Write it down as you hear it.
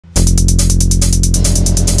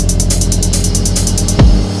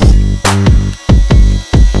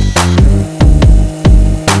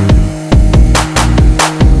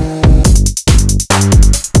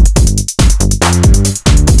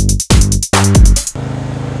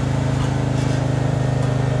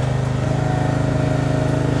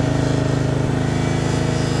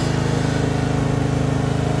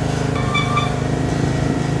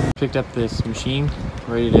picked up this machine,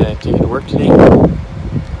 ready to take it to work today.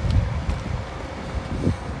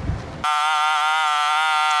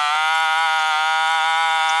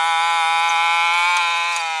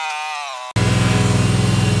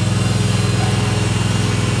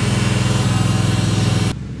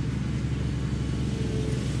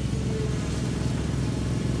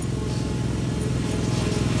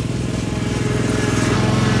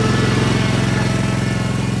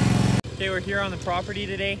 Okay, we're here on the property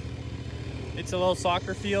today. It's a little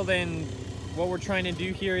soccer field, and what we're trying to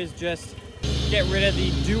do here is just get rid of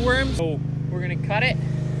the dew worms. So we're gonna cut it,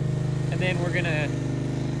 and then we're gonna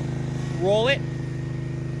roll it,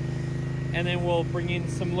 and then we'll bring in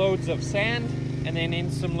some loads of sand, and then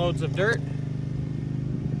in some loads of dirt,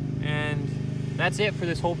 and that's it for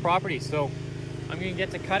this whole property. So I'm gonna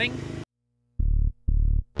get to cutting.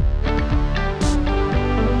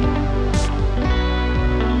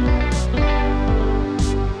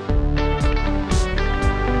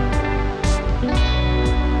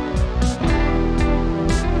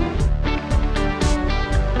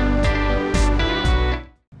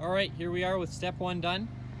 Alright, here we are with step one done.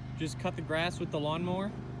 Just cut the grass with the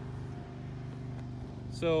lawnmower.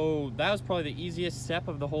 So that was probably the easiest step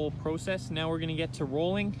of the whole process. Now we're gonna get to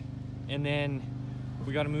rolling, and then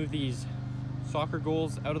we gotta move these soccer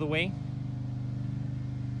goals out of the way.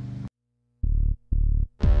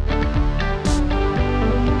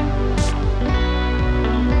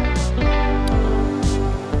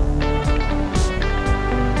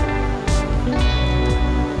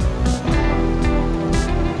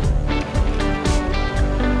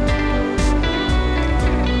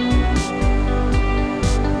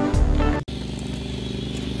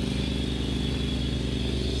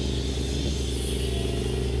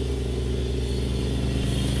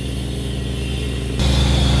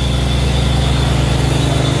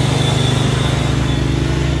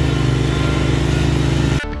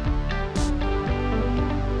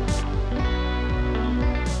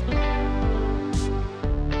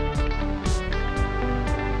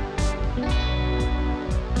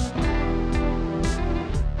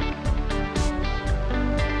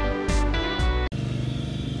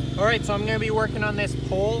 Alright, so I'm going to be working on this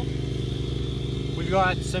pole. We've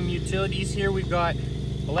got some utilities here. We've got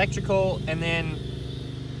electrical, and then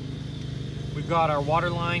we've got our water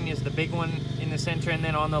line is the big one in the center, and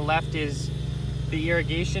then on the left is the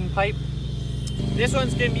irrigation pipe. This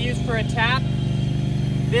one's going to be used for a tap.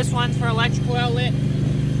 This one's for electrical outlet.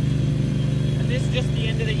 And this is just the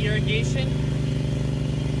end of the irrigation.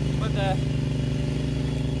 But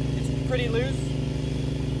it's pretty loose.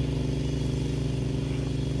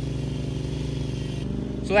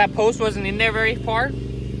 So that post wasn't in there very far,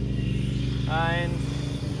 and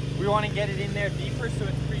we want to get it in there deeper so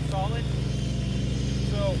it's pretty solid.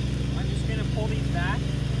 So I'm just going to pull these back.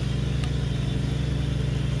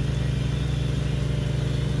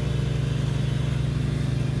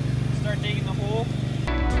 Start digging the hole.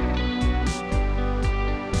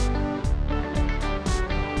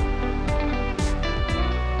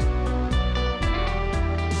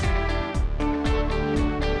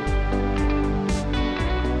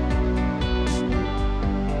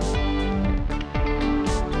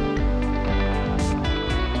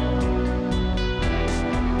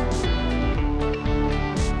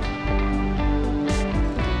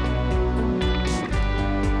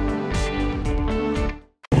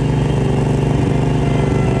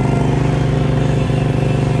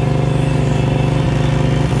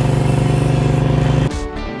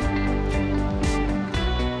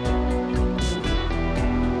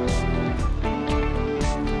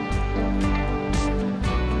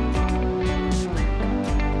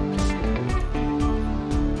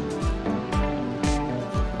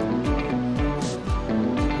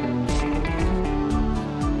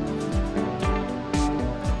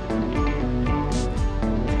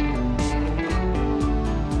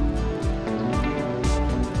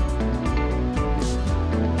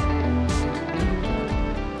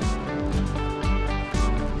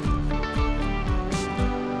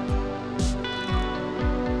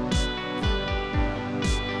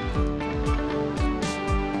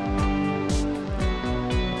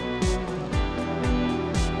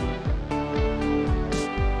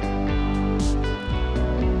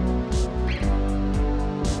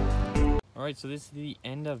 Alright, so this is the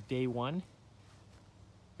end of day one.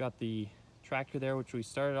 Got the tractor there, which we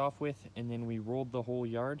started off with, and then we rolled the whole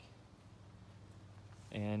yard.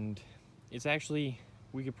 And it's actually,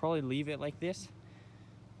 we could probably leave it like this,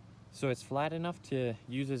 so it's flat enough to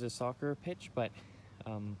use as a soccer pitch, but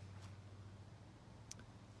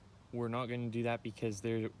we're not going to do that because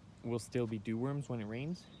there will still be dew worms when it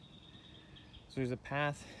rains. So there's a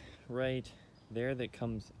path right there that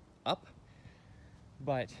comes up,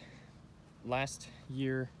 but last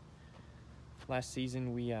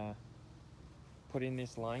season we put in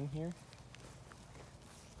this line here,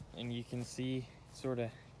 and you can see it sort of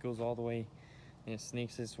goes all the way and it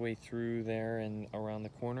snakes its way through there and around the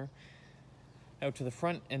corner out to the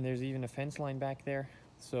front, and there's even a fence line back there.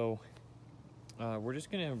 So we're just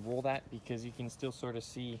gonna roll that because you can still sort of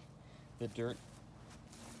see the dirt,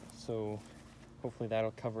 so hopefully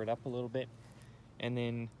that'll cover it up a little bit. And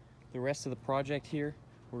then the rest of the project here,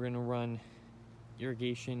 we're gonna run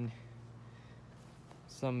irrigation,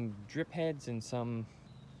 some drip heads and some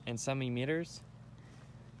emitters.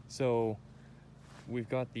 So we've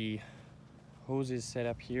got the hoses set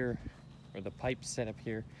up here, or the pipes set up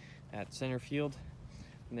here at center field,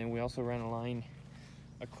 and then we also run a line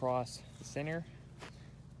across the center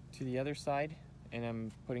to the other side, and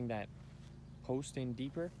I'm putting that post in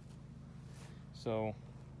deeper. So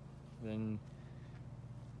then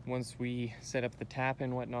once we set up the tap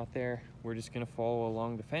and whatnot there, we're just gonna follow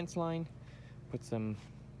along the fence line, put some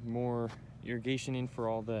more irrigation in for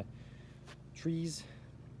all the trees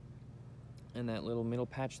and that little middle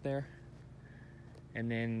patch there. And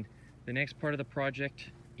then the next part of the project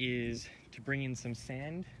is to bring in some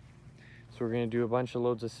sand. So we're gonna do a bunch of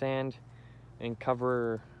loads of sand and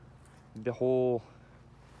cover the whole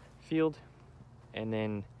field, and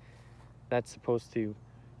then that's supposed to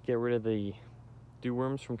get rid of the dew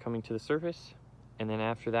worms from coming to the surface. And then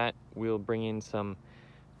after that, we'll bring in some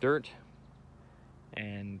dirt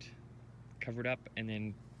and cover it up and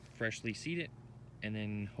then freshly seed it, and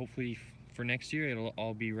then hopefully for next year it'll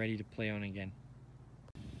all be ready to play on again.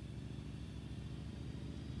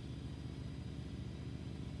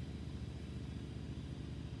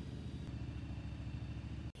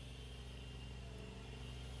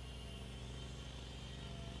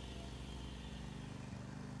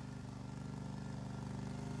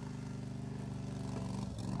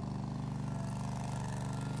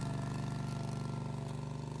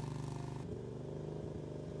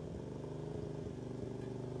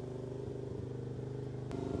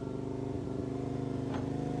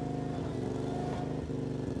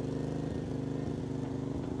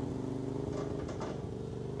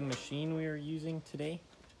 Machine we are using today,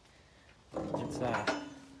 it's a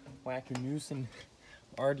Wackernusen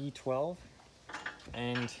RD12,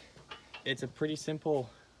 and it's a pretty simple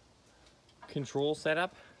control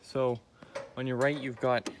setup. So on your right you've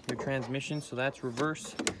got your transmission, so that's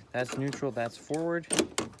reverse, that's neutral, that's forward.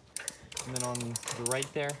 And then on the right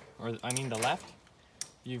there, or I mean the left,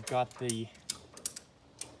 you've got the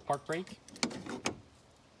park brake,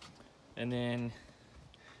 and then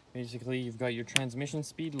basically you've got your transmission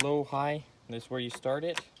speed, low, high. That's where you start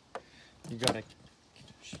it. You've got a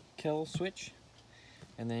kill switch,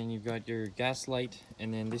 and then you've got your gas light,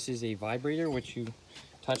 and then this is a vibrator which you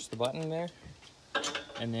touch the button there,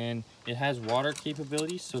 and then it has water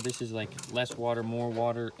capabilities. So this is like less water, more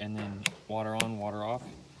water, and then water on, water off.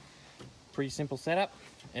 Pretty simple setup.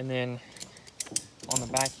 And then on the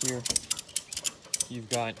back here you've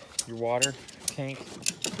got your water tank.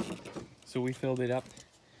 So we filled it up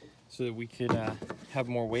so that we could have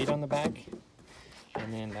more weight on the back,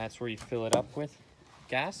 and then that's where you fill it up with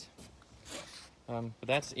gas. But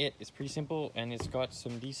that's it. It's pretty simple, and it's got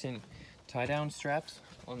some decent tie-down straps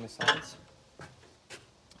on the sides,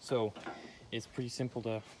 so it's pretty simple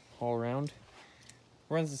to haul around.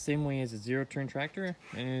 Runs the same way as a zero-turn tractor,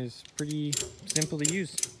 and is pretty simple to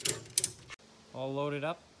use. All loaded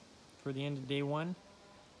up for the end of day one.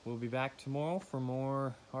 We'll be back tomorrow for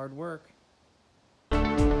more hard work.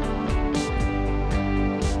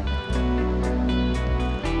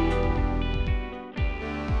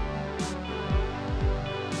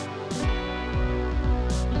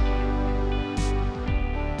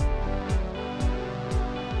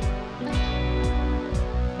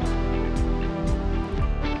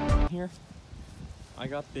 I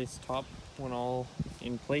got this top one all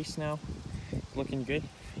in place now. It's looking good,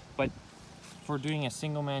 but for doing a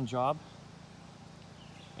single man job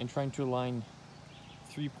and trying to align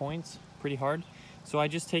 3 points, pretty hard. So I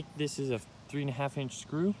just take this as a 3.5 inch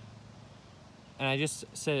screw, and I just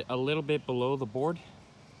set it a little bit below the board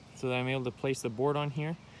so that I'm able to place the board on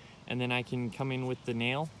here, and then I can come in with the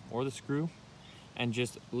nail or the screw and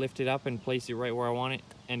just lift it up and place it right where I want it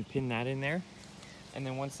and pin that in there. And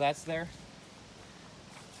then once that's there,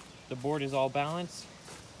 the board is all balanced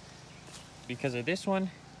because of this one.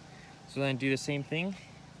 So then do the same thing.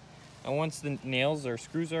 And once the nails or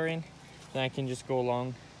screws are in, then I can just go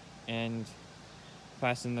along and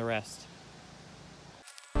fasten the rest.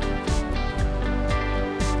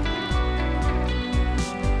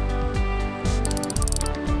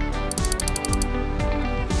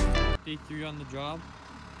 day 3 on the job.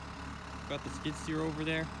 Got the skid steer over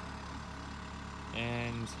there.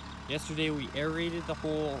 And yesterday we aerated the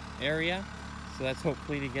whole area. So that's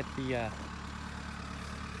hopefully to get the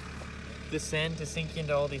sand to sink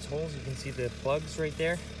into all these holes. You can see the plugs right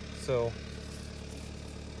there. So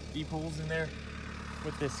deep holes in there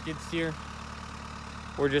with the skid steer.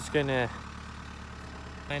 We're just gonna,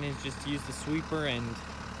 plan is just to use the sweeper and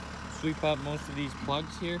sweep up most of these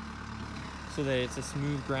plugs here so that it's a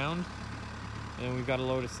smooth ground. And then we've got a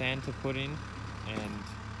load of sand to put in, and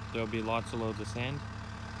there'll be lots of loads of sand.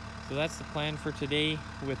 So that's the plan for today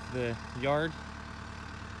with the yard.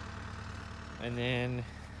 And then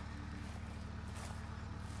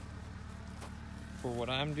for what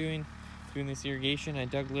I'm doing this irrigation, I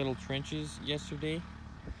dug little trenches yesterday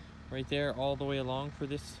right there all the way along for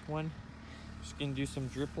this one. Just gonna do some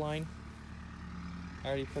drip line. I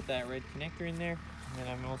already put that red connector in there, and then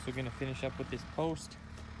I'm also gonna finish up with this post,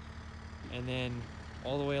 and then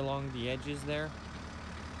all the way along the edges there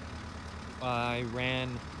I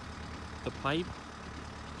ran the pipe.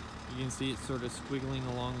 You can see it sort of squiggling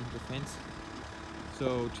along the fence.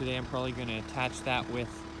 So today I'm probably gonna attach that with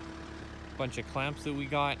a bunch of clamps that we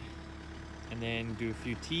got, and then do a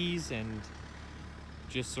few tees and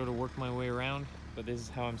just sort of work my way around. But this is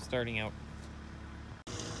how I'm starting out.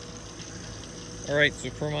 All right, so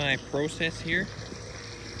for my process here,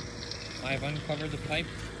 I've uncovered the pipe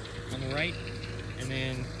on the right, and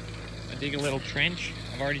then I dig a little trench.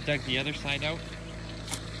 I've already dug the other side out.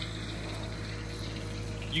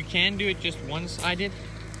 You can do it just one-sided,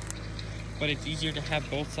 but it's easier to have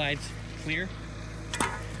both sides clear.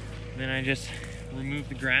 And then I just remove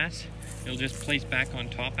the grass. It'll just place back on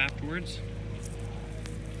top afterwards.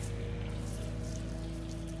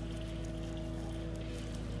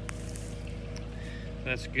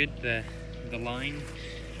 That's good. The line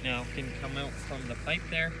now can come out from the pipe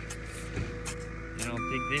there. And I'll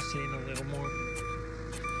dig this in a little more.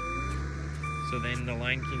 So then the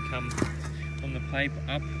line can come from the pipe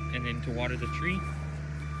up and then to water the tree.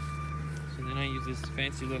 So then I use this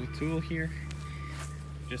fancy little tool here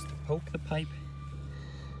just to poke the pipe.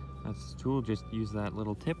 That's the tool, just use that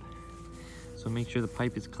little tip. So make sure the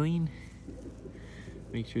pipe is clean.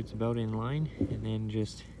 Make sure it's about in line, and then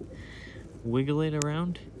just wiggle it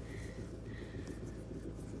around.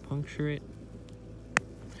 Puncture it.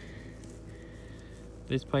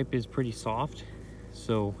 This pipe is pretty soft,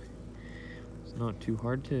 so it's not too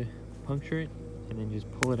hard to puncture it, and then just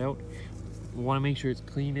pull it out. We want to make sure it's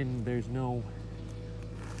clean and there's no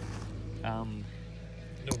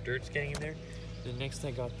dirt's getting in there. Then next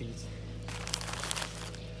I got these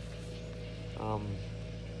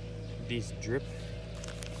drip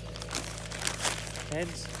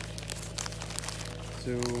heads.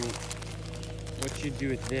 So what you do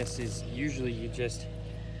with this is usually you just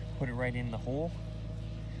put it right in the hole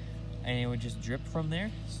and it would just drip from there.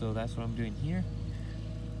 So that's what I'm doing here.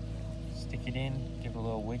 Stick it in, give it a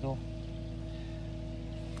little wiggle.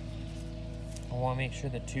 I want to make sure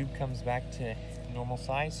the tube comes back to normal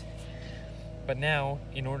size. But now,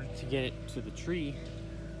 in order to get it to the tree,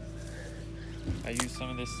 I use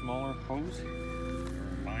some of this smaller hose,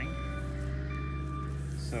 line.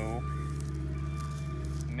 So,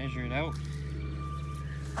 measure it out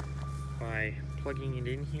by plugging it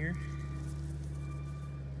in here.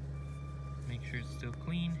 Make sure it's still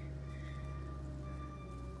clean.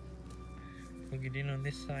 Plug it in on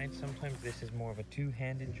this side. Sometimes this is more of a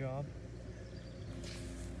two-handed job.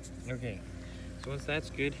 Okay, so once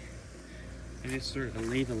that's good, I just sort of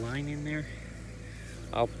lay the line in there.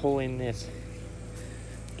 I'll pull in this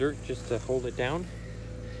dirt just to hold it down,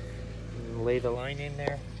 and lay the line in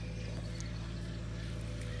there,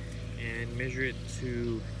 and measure it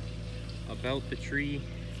to about the tree.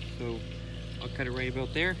 So I'll cut it right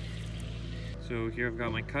about there. So here I've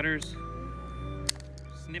got my cutters.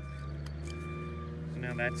 Snip. So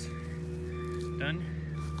now that's done.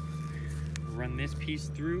 Run this piece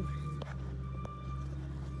through.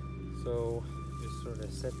 So just sort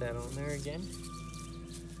of set that on there again.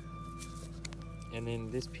 And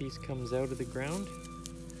then this piece comes out of the ground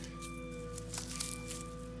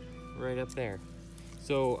right up there.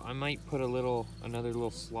 So I might put another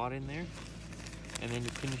little slot in there, and then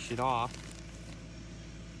to finish it off,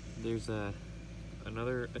 there's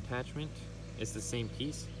another attachment. It's the same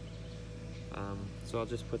piece. So I'll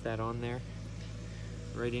just put that on there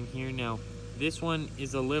right in here. Now this one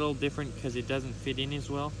is a little different because it doesn't fit in as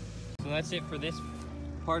well. So that's it for this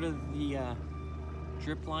part of the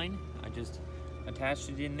drip line. I just attached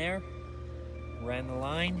it in there, ran the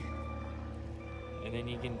line, and then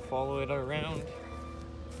you can follow it around,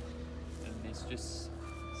 and it's just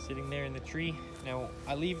sitting there in the tree. Now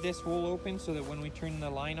I leave this hole open so that when we turn the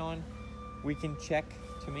line on, we can check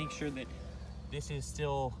to make sure that this is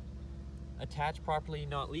still attached properly,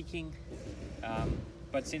 not leaking.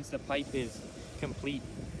 But since the pipe is complete,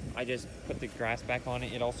 I just put the grass back on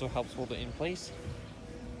it. It also helps hold it in place.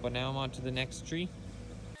 But now I'm on to the next tree.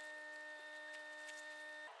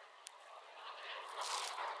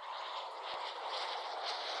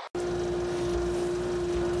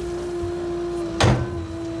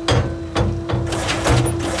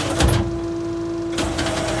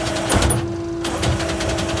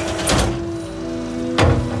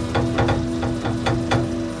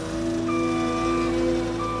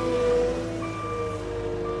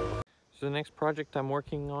 So the next project I'm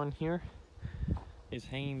working on here is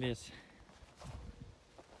hanging this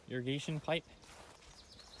irrigation pipe.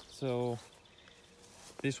 So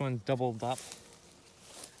this one's doubled up,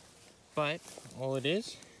 but all it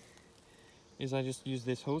is I just use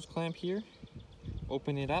this hose clamp here,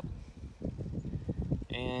 open it up,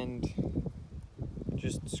 and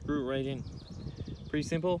just screw it right in. Pretty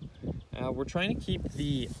simple. We're trying to keep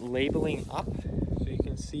the labeling up so you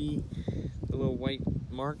can see the little white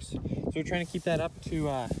marks. So we're trying to keep that up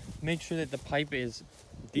to make sure that the pipe is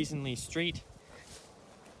decently straight.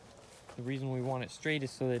 The reason we want it straight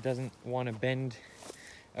is so that it doesn't want to bend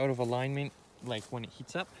out of alignment like when it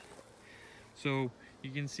heats up. So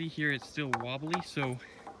you can see here it's still wobbly, so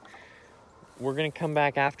we're going to come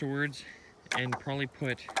back afterwards and probably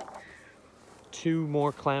put 2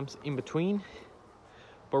 more clamps in between.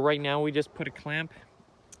 But right now we just put a clamp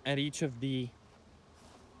at each of the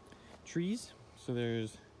trees. So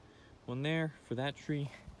there's one there for that tree,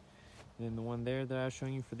 and then the one there that I was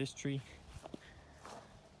showing you for this tree.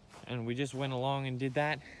 And we just went along and did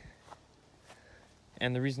that.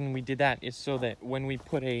 And the reason we did that is so that when we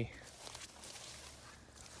put a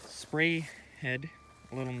spray head,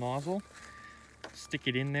 a little nozzle, stick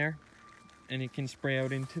it in there, and it can spray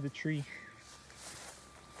out into the tree.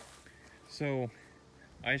 So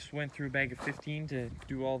I just went through a bag of 15 to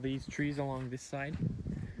do all these trees along this side.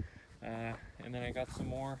 And then I got some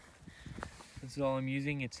more. This is all I'm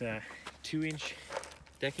using. It's a 2-inch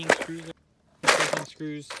decking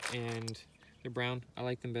screws, and they're brown. I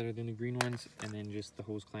like them better than the green ones. And then just the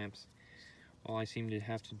hose clamps. All I seem to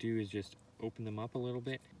have to do is just open them up a little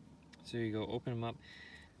bit. So there you go, open them up.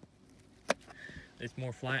 It's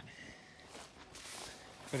more flat,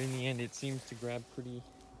 but in the end it seems to grab pretty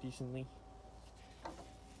decently.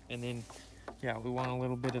 And then, yeah, we want a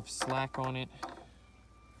little bit of slack on it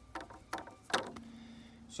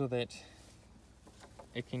so that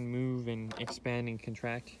it can move and expand and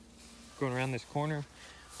contract. Going around this corner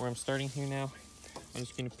where I'm starting here now, I'm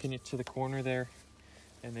just going to pin it to the corner there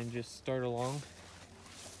and then just start along.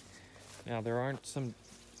 Now there aren't some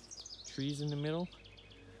trees in the middle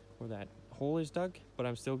where that hole is dug, but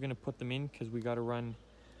I'm still going to put them in because we got to run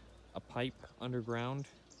a pipe underground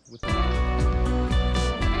with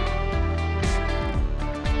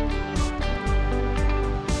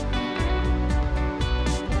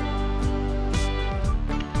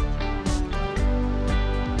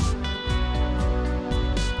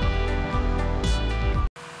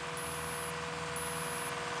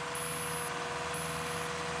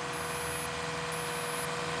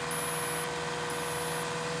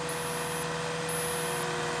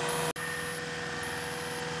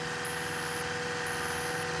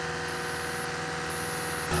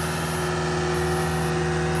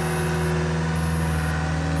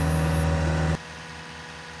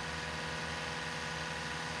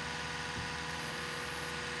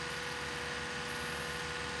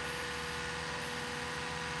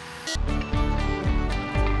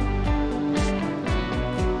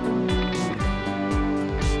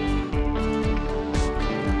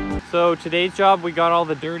So today's job, we got all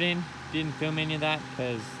the dirt in. Didn't film any of that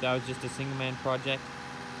because that was just a single man project.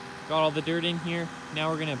 Got all the dirt in here. Now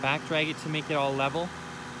we're gonna back drag it to make it all level.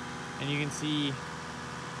 And you can see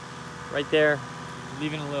right there,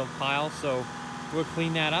 leaving a little pile. So we'll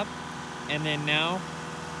clean that up. And then now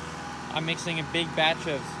I'm mixing a big batch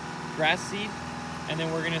of grass seed, and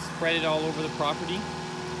then we're gonna spread it all over the property.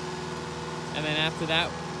 And then after that,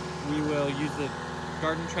 we will use the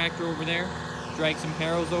garden tractor over there, drag some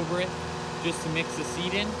harrows over it just to mix the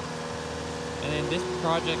seed in, and then this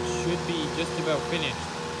project should be just about finished.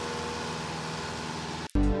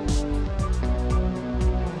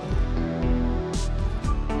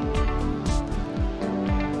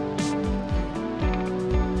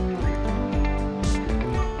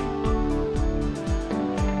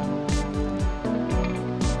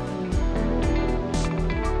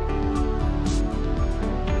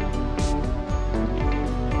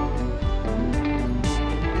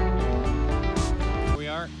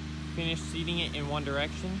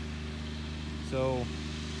 direction. So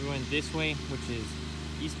we went this way, which is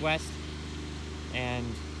east-west, and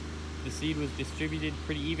the seed was distributed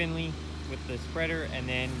pretty evenly with the spreader, and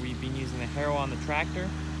then we've been using the harrow on the tractor.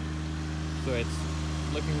 So it's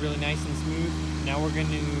looking really nice and smooth. Now we're going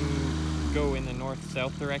to go in the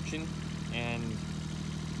north-south direction and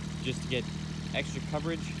just to get extra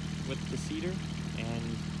coverage with the seeder,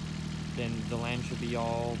 and then the land should be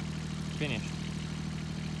all finished.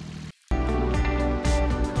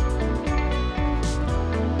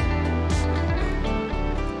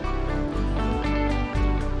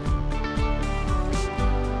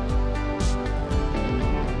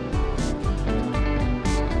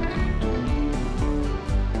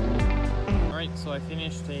 So I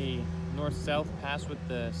finished a north-south pass with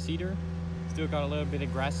the seeder. Still got a little bit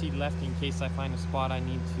of grass seed left in case I find a spot I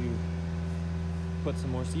need to put some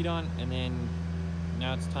more seed on, and then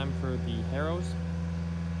now it's time for the harrows.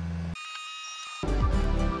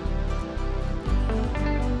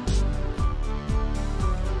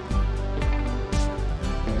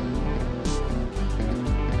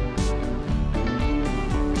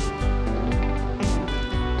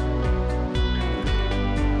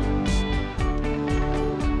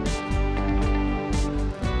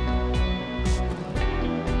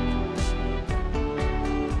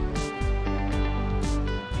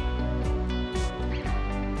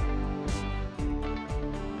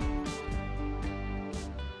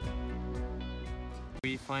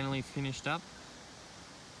 We finally finished up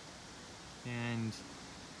and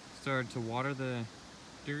started to water the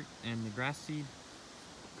dirt and the grass seed.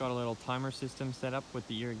 Got a little timer system set up with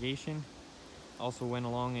the irrigation. Also went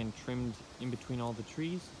along and trimmed in between all the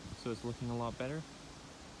trees, so it's looking a lot better.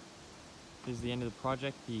 This is the end of the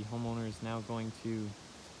project. The homeowner is now going to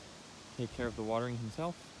take care of the watering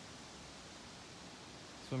himself.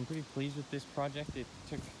 So I'm pretty pleased with this project. It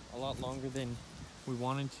took a lot longer than we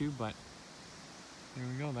wanted to, but there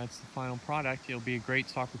we go, that's the final product. It'll be a great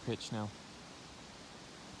soccer pitch now.